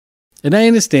And I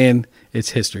understand it's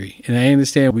history, and I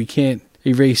understand we can't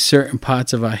erase certain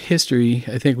parts of our history.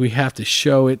 I think we have to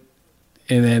show it,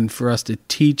 and then for us to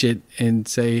teach it and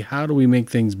say, how do we make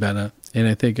things better? And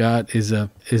I think art is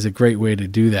a great way to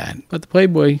do that. But the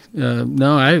Playboy,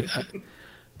 if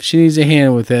she needs a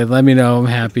hand with it, let me know. I'm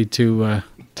happy to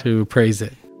praise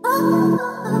it.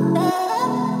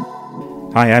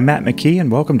 Hi, I'm Matt McKee, and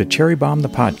welcome to Cherry Bomb the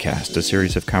Podcast, a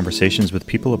series of conversations with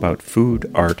people about food,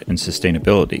 art, and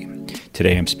sustainability.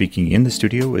 Today I'm speaking in the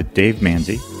studio with Dave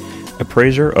Manzi,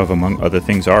 appraiser of, among other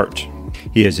things, art.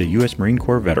 He is a U.S. Marine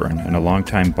Corps veteran and a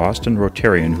longtime Boston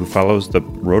Rotarian who follows the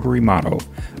Rotary motto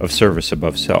of service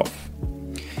above self.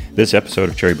 This episode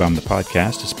of Cherry Bomb the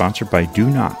Podcast is sponsored by Do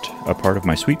Not, a part of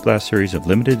my Sweet Blast series of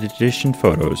limited edition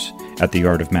photos at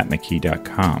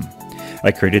theartofmattmckee.com.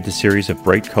 I created the series of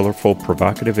bright, colorful,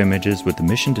 provocative images with the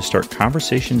mission to start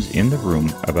conversations in the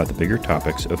room about the bigger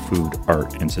topics of food,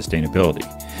 art, and sustainability.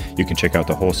 You can check out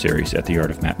the whole series at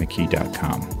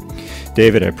theartofmattmckee.com.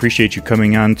 David, I appreciate you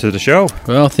coming on to the show.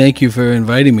 Well, thank you for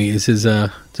inviting me. This is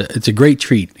it's a great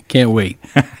treat. Can't wait.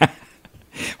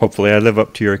 Hopefully I live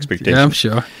up to your expectations. Yeah, I'm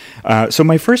sure. So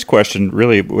my first question,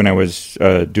 really, when I was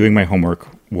doing my homework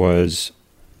was,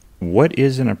 what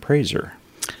is an appraiser?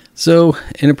 So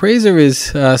an appraiser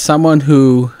is someone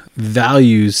who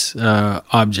values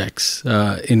objects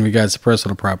in regards to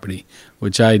personal property,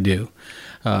 which I do.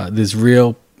 There's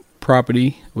real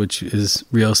property, which is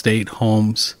real estate,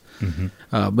 homes.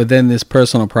 Mm-hmm. But then there's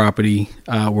personal property,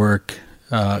 work,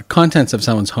 contents of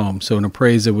someone's home. So an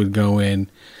appraiser would go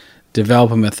in,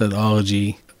 develop a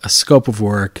methodology, a scope of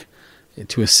work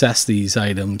to assess these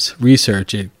items,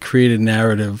 research it, create a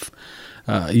narrative,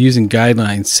 using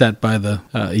guidelines set by the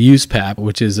USPAP,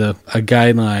 which is a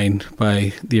guideline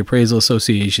by the appraisal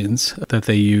associations that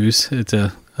they use. It's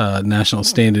a national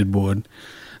standard board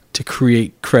to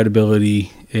create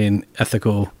credibility in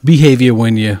ethical behavior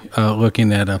when you're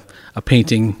looking at a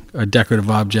painting, a decorative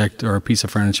object, or a piece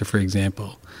of furniture, for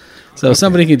example. So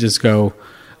somebody can just go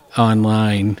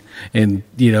online and,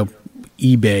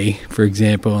 eBay, for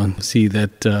example, and see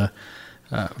that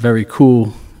very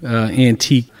cool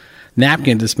antique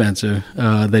napkin dispenser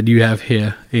that you have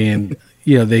here, and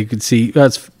they could see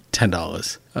that's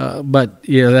 $10. But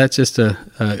that's just a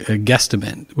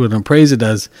guesstimate. What an appraiser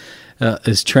does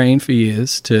is train for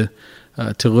years to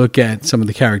look at some of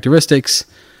the characteristics,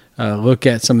 look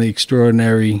at some of the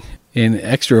extraordinary and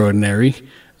extraordinary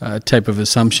type of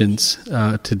assumptions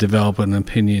to develop an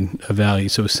opinion of value.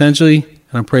 So essentially,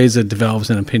 an appraiser develops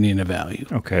an opinion of value.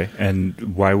 Okay, and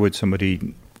why would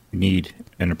somebody need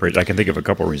an appraiser? I can think of a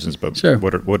couple of reasons, but sure.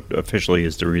 What officially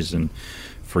is the reason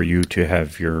for you to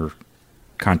have your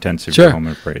contents of your home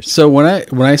appraised? So when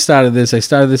I started this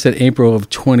in April of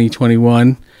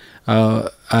 2021.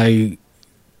 I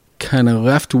kind of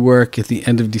left work at the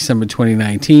end of December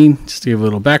 2019. Just to give a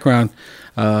little background,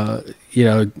 I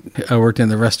worked in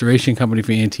the restoration company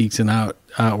for antiques and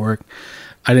artwork.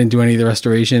 I didn't do any of the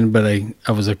restoration, but I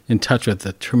was in touch with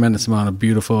a tremendous amount of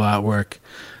beautiful artwork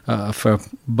for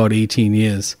about 18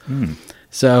 years.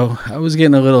 So I was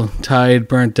getting a little tired,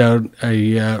 burnt out.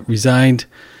 I resigned.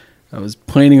 I was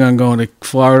planning on going to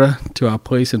Florida, to our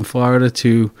place in Florida,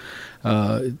 for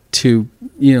the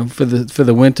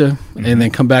winter, mm-hmm. and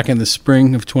then come back in the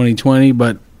spring of 2020.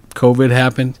 But COVID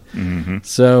happened, mm-hmm.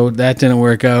 so that didn't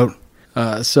work out.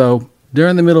 So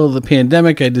during the middle of the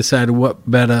pandemic, I decided what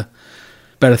better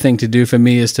thing to do for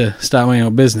me is to start my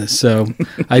own business. So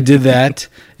I did that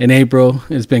in April.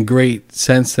 It's been great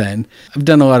since then. I've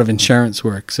done a lot of insurance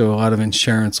work, so a lot of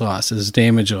insurance losses,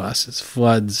 damage losses,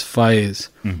 floods, fires,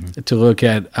 mm-hmm. to look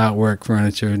at artwork,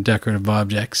 furniture, and decorative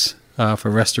objects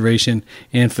for restoration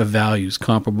and for values,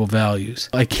 comparable values.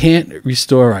 I can't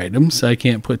restore items. I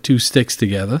can't put two sticks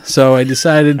together. So I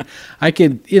decided I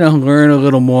could, learn a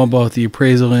little more about the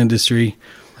appraisal industry,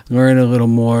 learn a little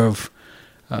more of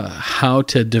how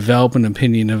to develop an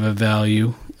opinion of a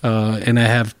value, and I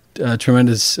have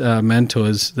tremendous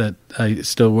mentors that I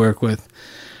still work with.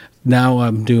 Now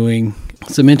I'm doing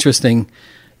some interesting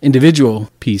individual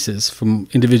pieces from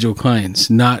individual clients,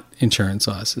 not insurance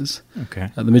losses.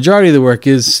 Okay. The majority of the work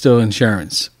is still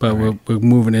insurance, but right. we're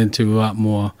moving into a lot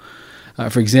more.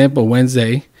 For example,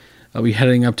 Wednesday, I'll be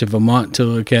heading up to Vermont to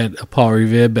look at a Paul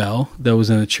Revere bell that was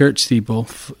in a church steeple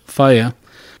fire.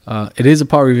 It is a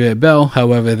Paul Revere bell.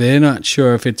 However, they're not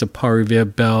sure if it's a Paul Revere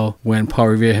bell when Paul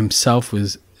Revere himself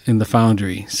was in the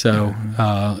foundry. So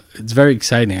it's very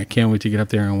exciting. I can't wait to get up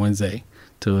there on Wednesday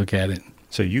to look at it.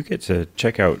 So you get to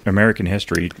check out American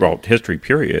history, history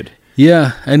period.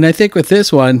 Yeah, and I think with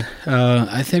this one,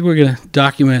 I think we're going to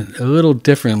document a little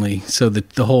differently, so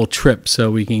that the whole trip,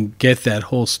 so we can get that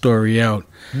whole story out.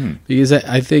 Because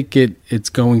I think it's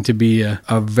going to be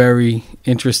a very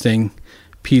interesting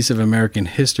piece of American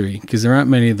history, because there aren't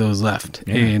many of those left,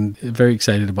 and very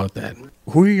excited about that.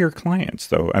 Who are your clients,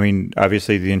 though? I mean,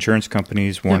 obviously the insurance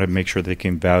companies want to make sure they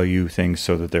can value things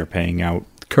so that they're paying out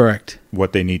Correct.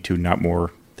 what they need to, not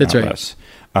more, That's not right. less.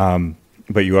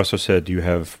 But you also said you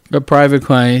have... The private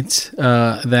clients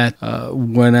that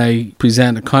when I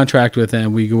present a contract with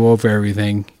them, we go over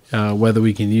everything, whether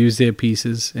we can use their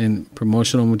pieces in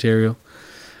promotional material,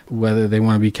 whether they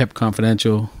want to be kept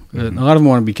confidential. A lot of them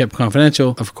want to be kept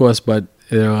confidential, of course, but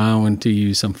they're allowing to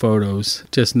use some photos,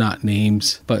 just not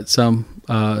names, but some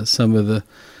of the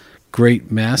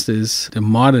great masters, the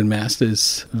modern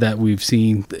masters that we've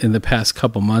seen in the past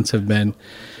couple months have been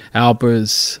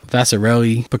Albers,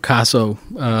 Vasarely, Picasso.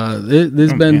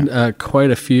 There's been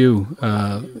quite a few,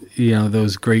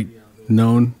 those great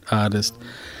known artists.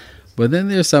 But then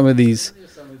there's some of these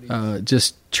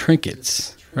just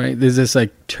trinkets, right? There's this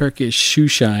like Turkish shoe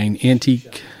shine,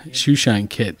 antique shoe shine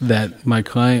kit that my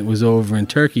client was over in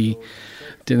Turkey.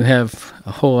 Didn't have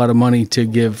a whole lot of money to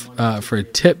give for a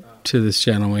tip to this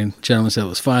gentleman. Gentleman said it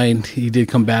was fine. He did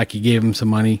come back. He gave him some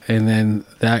money. And then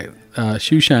that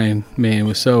shoe shine man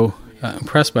was so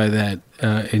impressed by that,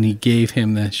 and he gave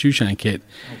him the shoe shine kit.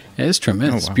 And it's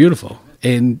tremendous. It's beautiful.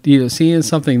 And, seeing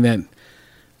something that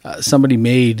somebody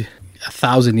made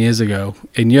 1,000 years ago,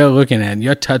 and you're looking at it,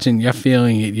 you're touching, you're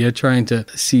feeling it, you're trying to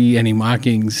see any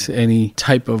markings, any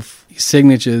type of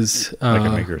signatures. Like a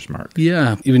maker's mark.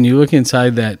 Yeah. Even you look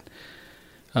inside that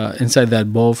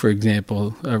bowl, for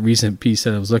example, a recent piece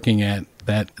that I was looking at,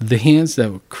 that the hands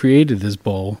that created this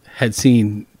bowl had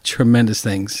seen tremendous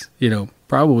things,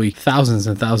 probably thousands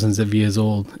and thousands of years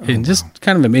old. And just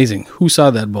kind of amazing. Who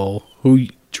saw that bowl? Who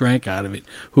drank out of it?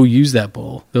 Who used that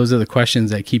bowl? Those are the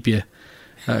questions that keep you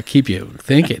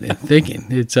thinking and thinking.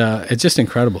 It's just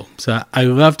incredible. So I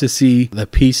love to see the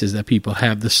pieces that people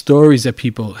have, the stories that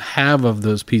people have of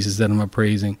those pieces that I'm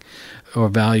appraising or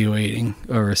evaluating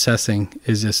or assessing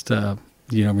is just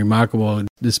remarkable.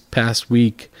 This past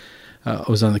week, I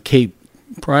was on the Cape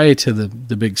prior to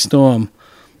the big storm,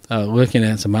 looking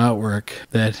at some artwork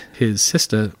that his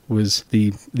sister was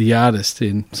the artist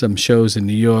in some shows in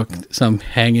New York, some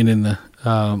hanging in the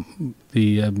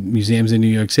museums in New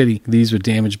York City. These were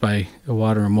damaged by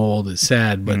water and mold. It's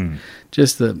sad, but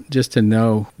just to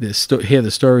know hear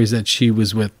the stories that she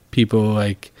was with people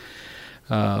like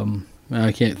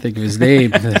I can't think of his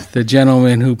name, the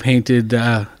gentleman who painted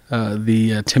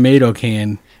the tomato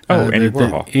can. Andy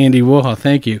Warhol. Andy Warhol,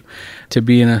 thank you. To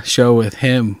be in a show with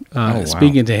him,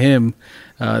 speaking to him,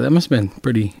 that must have been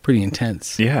pretty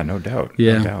intense. Yeah, no doubt.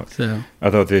 Yeah, no doubt. So.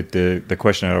 Although the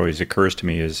question that always occurs to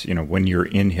me is, when you're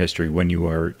in history, when you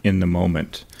are in the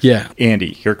moment. Yeah.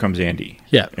 Andy, here comes Andy.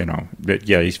 Yeah. But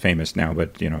he's famous now,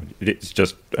 but it's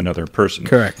just another person.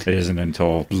 Correct. It isn't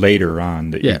until later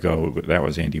on that you go, that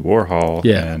was Andy Warhol,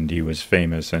 and he was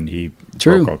famous, and he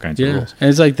broke all kinds of rules. And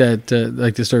it's like that,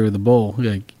 like the story with the bowl,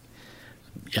 like.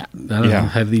 Yeah, I don't know,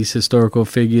 have these historical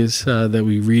figures that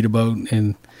we read about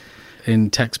in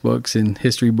textbooks and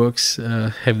history books,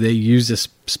 have they used this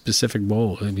specific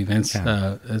bowl? I mean, that's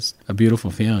a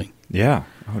beautiful feeling. Yeah,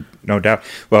 no doubt.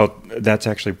 Well, that's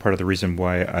actually part of the reason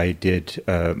why I did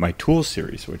my tools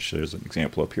series, which there's an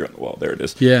example up here on the wall. There it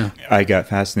is. Yeah. I got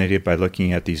fascinated by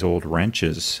looking at these old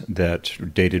wrenches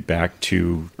that dated back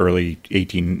to early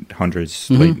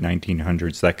 1800s, late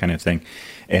 1900s, that kind of thing.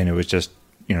 And it was just,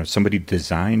 somebody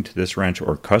designed this wrench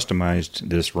or customized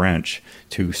this wrench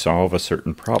to solve a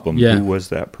certain problem. Yeah. Who was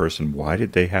that person? Why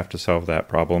did they have to solve that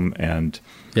problem? And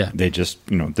they just,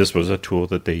 this was a tool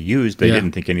that they used. They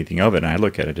didn't think anything of it. And I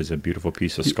look at it as a beautiful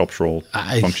piece of sculptural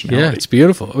functionality. Yeah, it's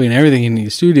beautiful. I mean, everything in the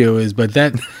studio is, but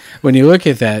that, when you look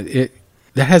at that,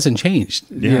 that hasn't changed,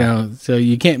 so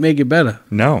you can't make it better.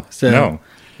 No.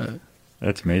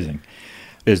 That's amazing.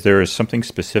 Is there something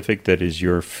specific that is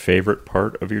your favorite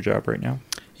part of your job right now?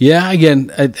 Yeah,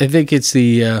 again, I think it's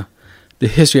the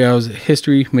history. I was a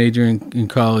history major in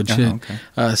college.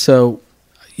 So,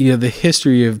 the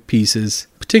history of pieces,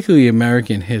 particularly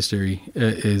American history,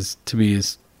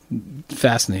 is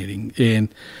fascinating. And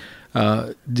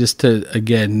just to,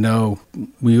 again, know,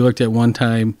 we looked at one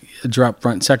time a drop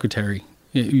front secretary.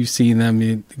 You've seen them,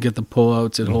 you get the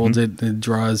pullouts, it holds it, it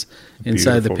draws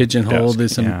inside the pigeonhole. Desk.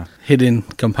 There's some hidden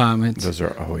compartments. Those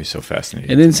are always so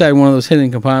fascinating. And inside one of those hidden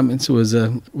compartments was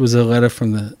a letter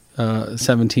from the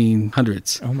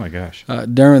 1700s. Oh my gosh!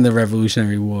 During the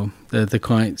Revolutionary War, that the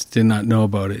clients did not know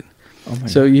about it. Oh my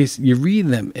so you read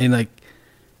them, and like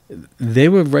they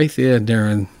were right there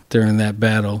during that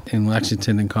battle in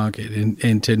Lexington and Concord.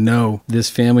 And to know this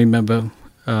family member,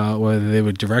 whether they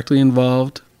were directly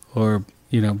involved or,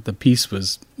 the piece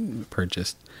was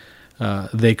purchased,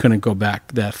 they couldn't go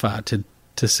back that far to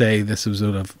say this was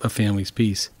a family's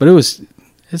piece. But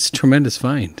it's a tremendous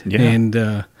find. Yeah.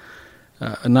 And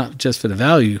not just for the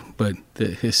value, but the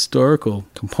historical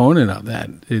component of that.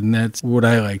 And that's what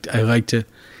I liked. I like to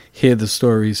hear the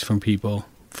stories from people,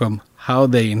 from how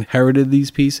they inherited these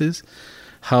pieces,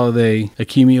 how they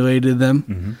accumulated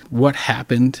them, what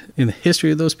happened in the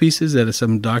history of those pieces that are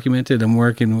some documented. I'm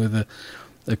working with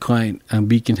a client on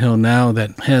Beacon Hill now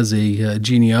that has a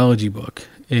genealogy book.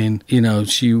 And,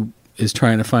 she is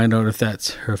trying to find out if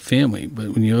that's her family. But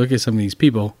when you look at some of these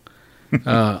people,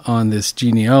 on this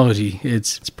genealogy,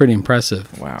 it's pretty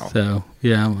impressive. Wow. So,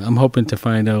 yeah, I'm hoping to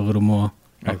find out a little more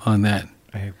on that.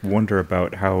 I wonder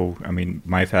about how,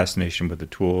 my fascination with the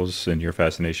tools and your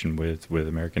fascination with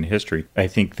American history, I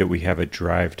think that we have a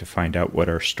drive to find out what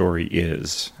our story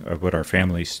is, or what our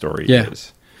family's story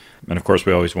is. And of course,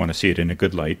 we always want to see it in a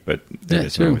good light, but it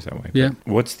isn't always that way. Yeah.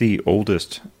 But what's the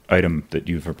oldest item that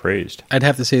you've appraised? I'd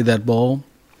have to say that bowl.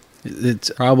 It's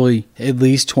probably at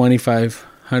least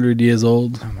 2,500 years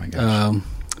old. Oh my gosh.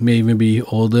 May even be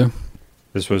older.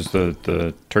 This was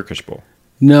the Turkish bowl.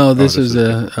 No, this is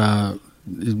a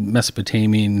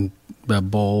Mesopotamian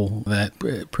bowl that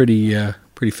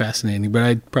pretty fascinating. But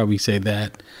I'd probably say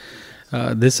that.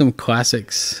 There's some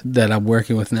classics that I'm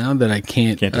working with now that I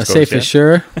can't say for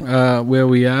sure where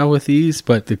we are with these,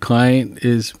 but the client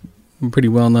is pretty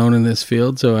well known in this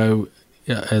field, so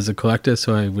as a collector,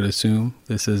 so I would assume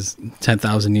this is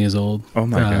 10,000 years old. Oh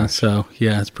my gosh. So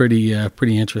yeah, it's pretty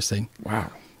interesting.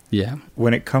 Wow. Yeah.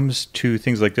 When it comes to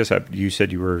things like this, you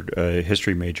said you were a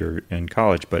history major in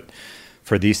college, but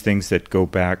for these things that go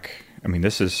back,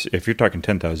 this is, if you're talking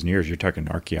 10,000 years, you're talking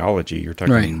archaeology, you're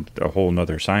talking a whole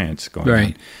nother science going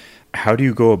on. How do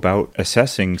you go about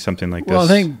assessing something like this?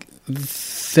 Well,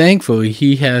 thankfully,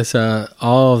 he has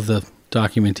all of the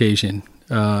documentation,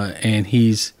 and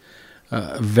he's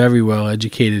very well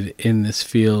educated in this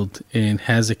field and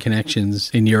has the connections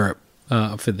in Europe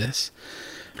for this.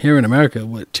 Here in America,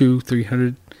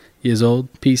 200-300 years old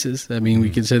pieces. We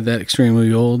consider that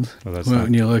extremely old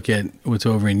when you look at what's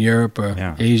over in Europe or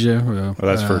Asia. Well,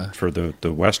 that's for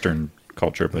the Western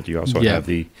culture, but you also have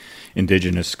the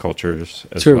indigenous cultures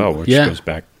as well, which goes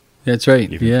back That's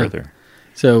right. even further.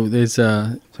 So there's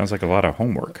sounds like a lot of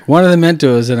homework. One of the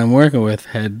mentors that I'm working with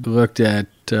had looked at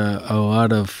a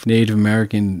lot of Native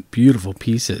American beautiful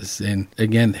pieces, and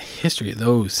again the history of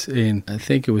those. And I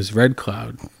think it was Red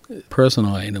Cloud,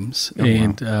 personal items,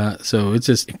 so it's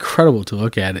just incredible to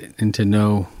look at it and to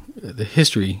know the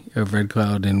history of Red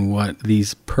Cloud and what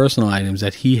these personal items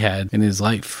that he had in his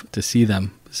life. To see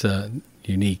them is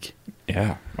unique.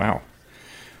 Yeah. Wow.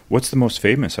 What's the most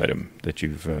famous item that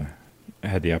you've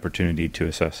had the opportunity to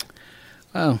assess?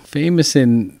 Well, famous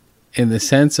in the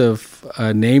sense of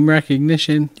name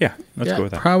recognition. Yeah, let's go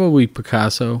with that. Probably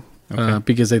Picasso,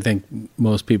 because I think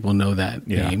most people know that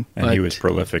name. And he was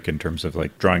prolific in terms of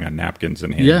like drawing on napkins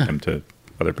and handing them to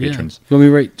other patrons. Do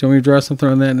you want me to draw something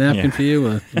on that napkin for you?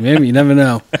 Or maybe, you never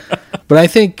know. But I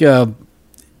think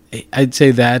I'd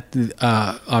say that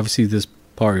obviously this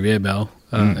Paul Revere bell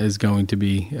is going to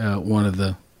be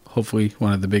hopefully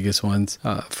one of the biggest ones.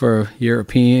 For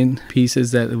European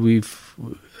pieces that we've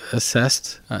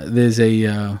assessed, there's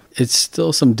it's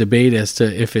still some debate as to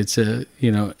if it's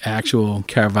actual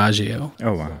Caravaggio.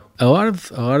 Oh wow. A lot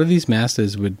of these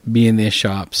masters would be in their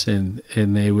shops and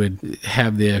they would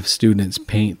have their students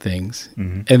paint things,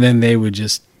 and then they would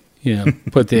just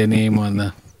put their name on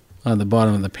the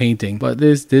bottom of the painting. But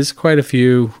there's quite a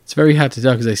few. It's very hard to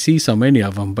tell because I see so many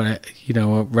of them, but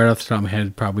right off the top of my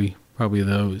head, probably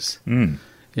those.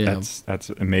 That's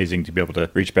amazing to be able to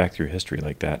reach back through history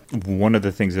like that. One of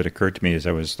the things that occurred to me as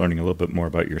I was learning a little bit more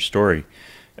about your story,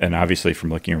 and obviously from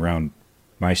looking around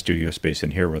my studio space in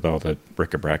here with all the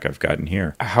bric-a-brac I've gotten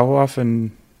here, how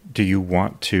often do you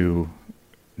want to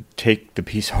take the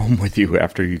piece home with you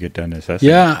after you get done assessing?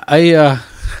 Yeah, I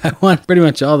want pretty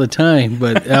much all the time,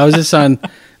 but I was just on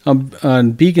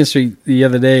Beacon Street the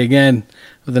other day again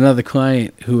with another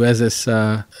client who has this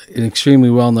an extremely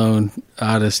well-known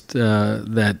artist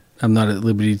that I'm not at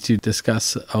liberty to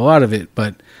discuss a lot of it,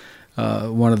 but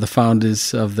one of the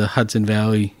founders of the Hudson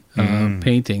Valley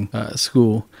painting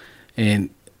school, and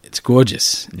it's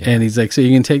gorgeous. Yeah. And he's like, so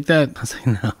you can take that? I was like,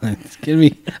 no, it's kidding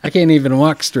me. I can't even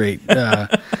walk straight.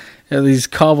 At these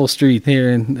cobble street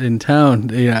here in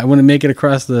town. I want to make it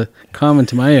across the common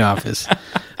to my office,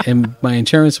 and my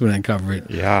insurance wouldn't cover it.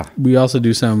 Yeah. We also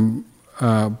do some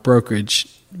brokerage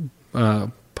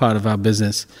part of our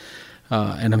business,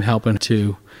 and I'm helping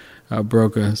to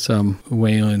broker some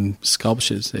Wayland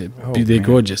sculptures. They're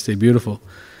gorgeous. They're beautiful.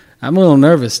 I'm a little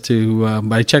nervous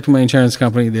but I checked with my insurance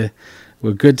company.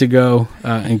 We're good to go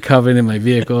and covered in my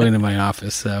vehicle and in my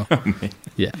office. So,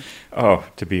 yeah. Oh,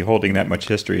 to be holding that much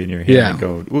history in your hand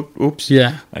and go, oops.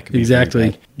 Yeah, that could be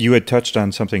exactly. You had touched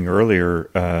on something earlier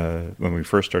when we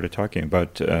first started talking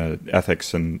about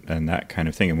ethics and that kind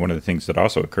of thing. And one of the things that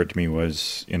also occurred to me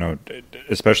was,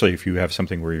 especially if you have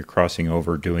something where you're crossing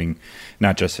over doing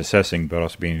not just assessing, but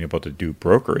also being able to do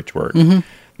brokerage work,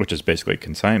 which is basically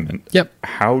consignment. Yep.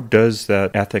 How does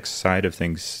that ethics side of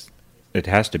things, it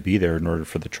has to be there in order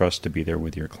for the trust to be there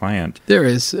with your client? There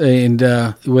is. And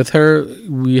with her,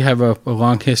 we have a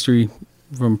long history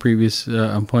from previous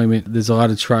employment. There's a lot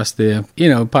of trust there.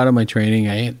 Part of my training,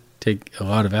 I take a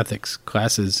lot of ethics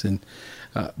classes,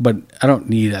 but I don't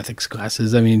need ethics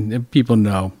classes. I mean, people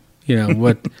know,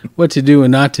 what to do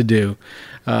and not to do.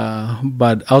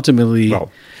 But ultimately...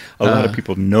 Well, a lot of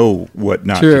people know what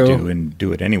not to do and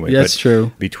do it anyway. That's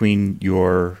true. Between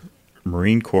your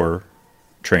Marine Corps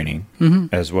training,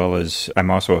 as well as I'm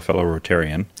also a fellow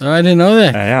Rotarian. Oh, I didn't know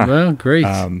that. Yeah. Well, great.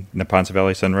 Neponset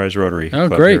Valley Sunrise Rotary. Oh,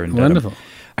 Club great. Here in Dedham. Wonderful.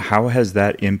 How has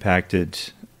that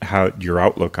impacted your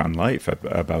outlook on life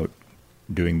about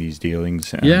doing these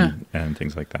dealings and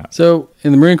things like that? So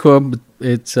in the Marine Corps,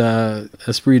 it's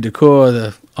esprit de corps,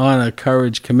 the honor,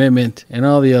 courage, commitment, and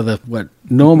all the other what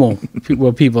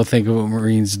people think of what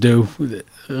Marines do,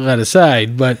 let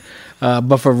aside. But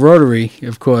for Rotary,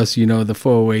 of course, the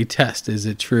 4-way test. Is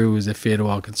it true? Is it fair to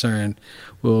all concerned?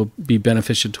 Will it be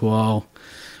beneficial to all?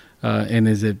 And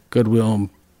is it goodwill?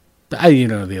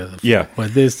 The other. Yeah.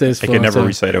 But this I can never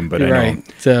recite them, but I know.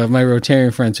 So my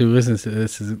Rotarian friends who listen to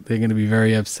this, they're going to be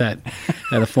very upset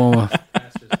at a former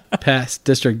past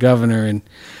district governor and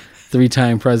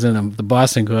 3-time president of the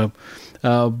Boston Club.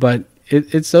 But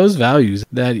it's those values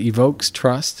that evokes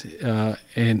trust,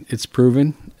 and it's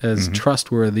proven as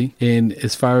trustworthy. And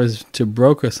as far as to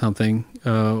broker something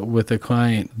with a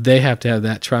client, they have to have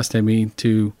that trust in me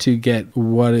to get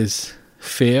what is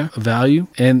fair value,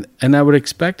 and I would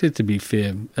expect it to be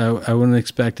fair. I wouldn't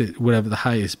expect it whatever the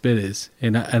highest bid is,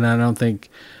 and I don't think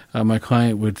my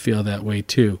client would feel that way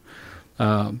too,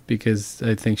 because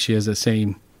I think she has the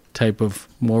same type of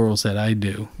morals that I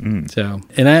do. So,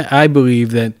 and I believe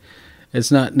that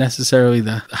it's not necessarily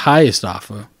the highest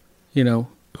offer.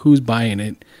 Who's buying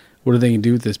it? What are they going to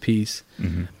do with this piece?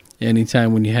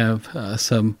 Anytime when you have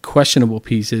some questionable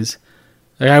pieces,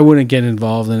 I wouldn't get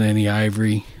involved in any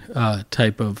ivory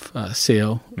type of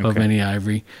sale of any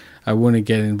ivory. I wouldn't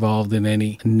get involved in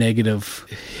any negative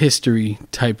history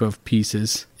type of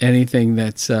pieces. Anything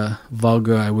that's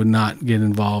vulgar, I would not get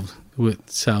involved with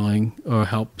selling or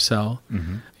help sell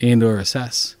and or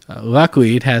assess.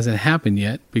 Luckily, it hasn't happened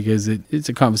yet because it's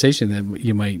a conversation that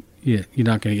you're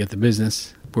not going to get the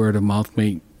business. Word of mouth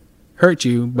may hurt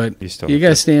you, but you got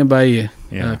to stand by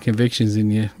your convictions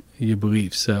and your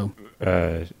beliefs. So.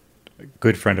 A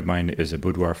good friend of mine is a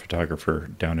boudoir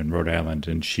photographer down in Rhode Island,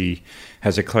 and she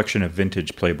has a collection of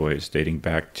vintage Playboys dating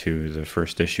back to the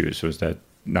first issues. So, does that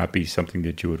not be something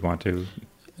that you would want to?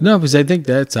 No, because I think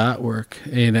that's artwork,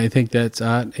 and I think that's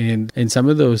art, and some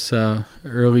of those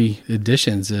early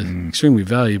editions are extremely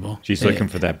valuable. She's looking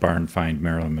for that barn find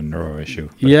Marilyn Monroe issue.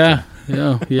 Yeah.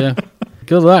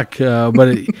 Good luck.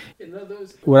 But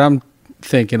what I'm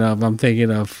thinking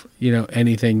of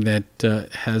anything that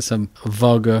has some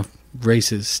vulgar,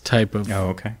 racist type of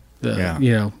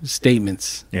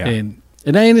statements. Yeah.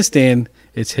 And I understand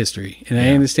it's history, and I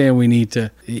understand we need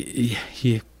to.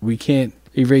 We can't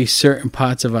erase certain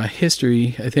parts of our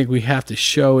history. I think we have to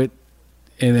show it,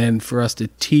 and then for us to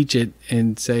teach it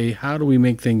and say, how do we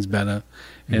make things better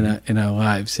in our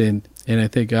lives? And I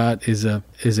think art is a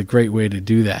great way to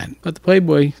do that. But the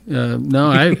Playboy,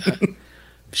 no, if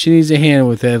she needs a hand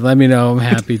with it, let me know. I'm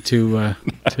happy to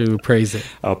praise it.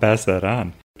 I'll pass that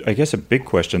on. I guess a big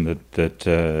question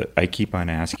that I keep on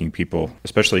asking people,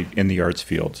 especially in the arts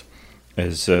field,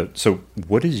 is so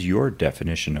what is your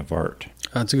definition of art?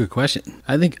 That's a good question.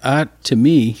 I think art to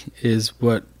me is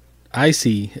what I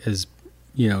see as,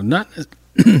 not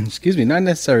not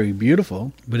necessarily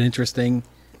beautiful, but interesting,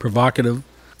 provocative,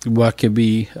 what could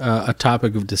be a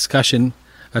topic of discussion,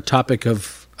 a topic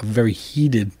of a very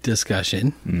heated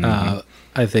discussion,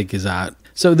 I think is art.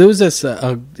 So there was this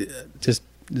just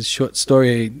this short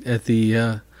story at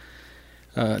the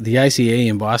ICA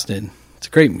in Boston. It's a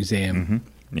great museum.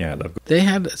 Yeah, I love it. They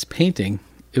had this painting.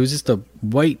 It was just a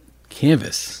white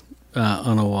canvas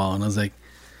on a wall, and I was like,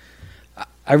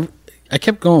 I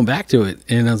kept going back to it,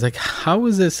 and I was like, how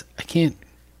is this? I can't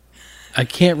I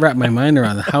can't wrap my mind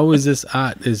around it. How is this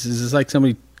art? Is this like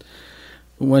somebody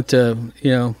went to,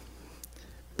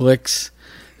 Blix,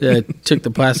 took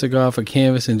the plastic off a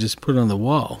canvas and just put it on the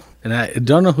wall? And I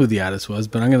don't know who the artist was,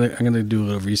 but I'm gonna do a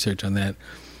little research on that.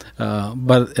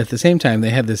 But at the same time,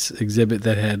 they had this exhibit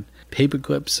that had paper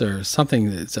clips or something.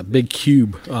 It's a big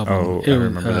cube of them. I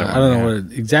remember that one. I don't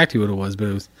know exactly what it was,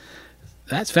 but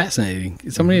that's fascinating.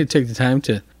 Somebody had took the time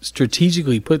to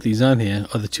strategically put these on here,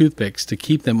 or the toothpicks, to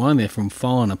keep them on there from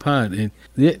falling apart. And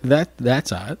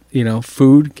that's art.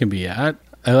 Food can be art.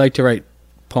 I like to write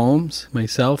poems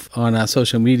myself. On our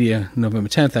social media, November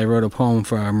 10th, I wrote a poem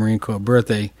for our Marine Corps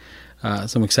birthday.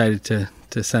 So I'm excited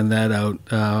to send that out.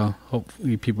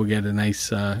 Hopefully people get a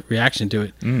nice reaction to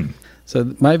it.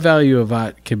 So my value of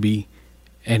art could be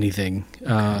anything.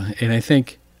 And I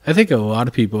think a lot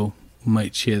of people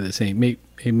might share the same.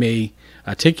 It may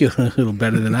articulate a little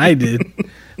better than I did.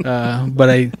 But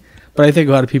I think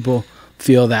a lot of people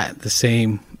feel that the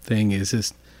same thing is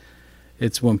just,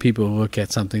 it's when people look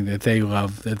at something that they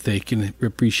love, that they can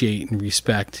appreciate and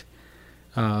respect,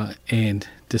 and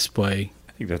display.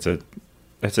 I think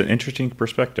that's an interesting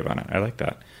perspective on it. I like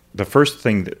that. The first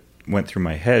thing that went through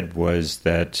my head was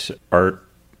that art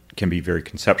can be very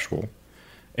conceptual,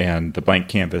 and the blank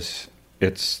canvas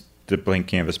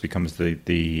becomes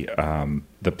the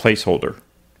placeholder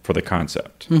for the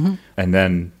concept. Mm-hmm. And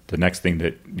then the next thing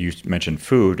that you mentioned,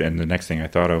 food, and the next thing I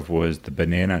thought of was the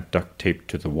banana duct taped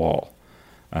to the wall.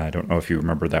 I don't know if you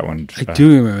remember that one. I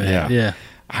do remember that. Yeah.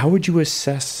 How would you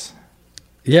assess?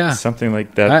 Yeah. Something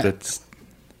like that.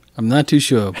 I'm not too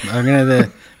sure.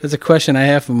 That's a question I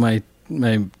have for my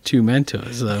two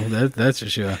mentors. So that's for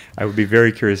sure. I would be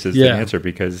very curious as to the answer,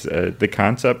 because the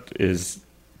concept is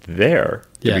there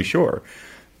to be sure.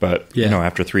 But,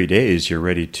 after 3 days, you're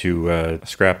ready to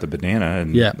scrap the banana,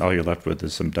 and all you're left with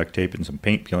is some duct tape and some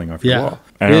paint peeling off your wall.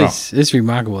 It's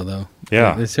remarkable, though.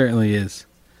 Yeah. It certainly is.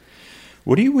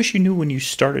 What do you wish you knew when you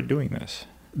started doing this?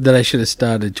 That I should have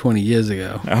started 20 years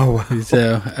ago. Oh, wow.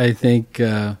 So I think,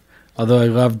 although I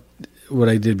loved what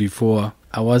I did before,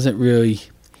 I wasn't really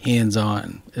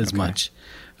hands-on as much.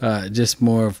 Just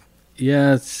more of,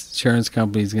 insurance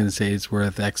company's going to say it's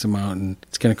worth X amount, and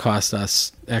it's going to cost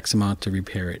us X amount to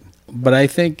repair it. But I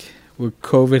think with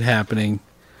COVID happening,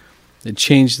 it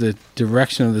changed the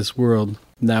direction of this world.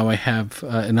 Now I have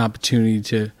an opportunity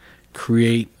to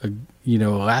create a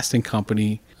lasting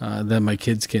company that my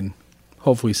kids can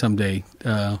hopefully someday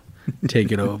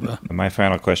take it over. My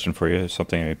final question for you is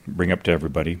something I bring up to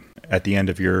everybody. At the end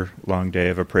of your long day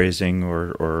of appraising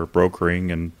or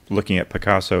brokering and looking at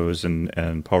Picassos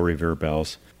and Paul Revere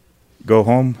bells, go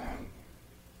home,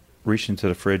 reach into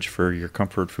the fridge for your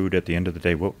comfort food at the end of the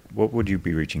day. What would you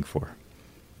be reaching for?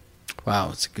 Wow,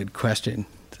 it's a good question.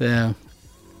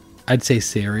 I'd say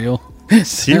cereal.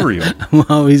 Cereal? I'm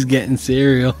always getting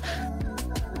cereal.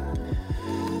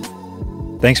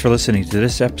 Thanks for listening to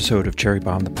this episode of Cherry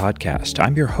Bomb the Podcast.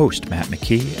 I'm your host, Matt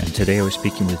McKee, and today I was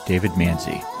speaking with David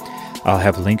Manzi. I'll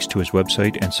have links to his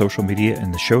website and social media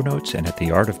in the show notes and at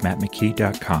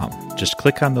theartofmattmckee.com. Just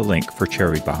click on the link for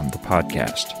Cherry Bomb the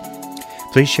Podcast.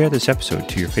 Please share this episode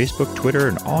to your Facebook, Twitter,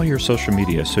 and all your social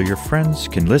media so your friends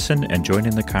can listen and join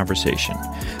in the conversation.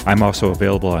 I'm also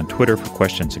available on Twitter for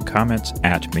questions and comments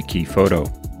at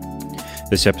McKeePhoto.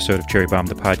 This episode of Cherry Bomb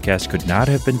the Podcast could not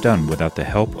have been done without the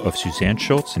help of Suzanne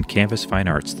Schultz and Canvas Fine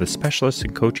Arts, the specialists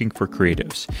in coaching for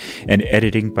creatives, and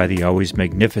editing by the always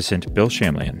magnificent Bill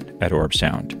Shamlian at Orb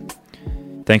Sound.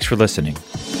 Thanks for listening,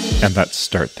 and let's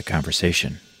start the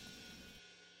conversation.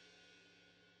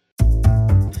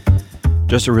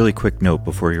 Just a really quick note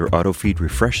before your auto feed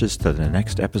refreshes to the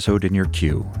next episode in your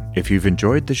queue. If you've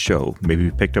enjoyed the show, maybe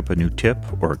picked up a new tip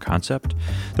or a concept,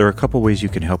 there are a couple ways you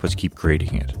can help us keep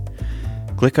creating it.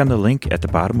 Click on the link at the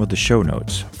bottom of the show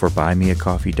notes for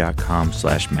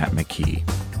buymeacoffee.com/Matt McKee.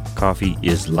 Coffee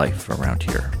is life around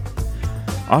here.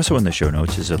 Also in the show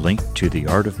notes is a link to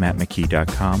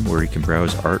theartofmattmckee.com where you can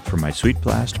browse art from my Sweet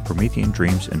Blast, Promethean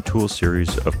Dreams, and Tool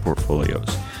series of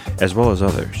portfolios, as well as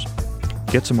others.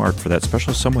 Get some art for that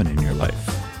special someone in your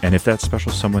life. And if that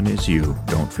special someone is you,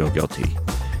 don't feel guilty.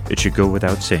 It should go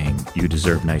without saying, you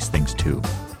deserve nice things too.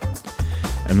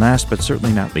 And last but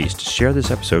certainly not least, share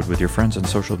this episode with your friends on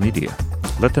social media.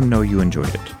 Let them know you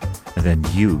enjoyed it, and then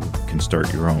you can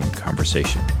start your own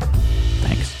conversation.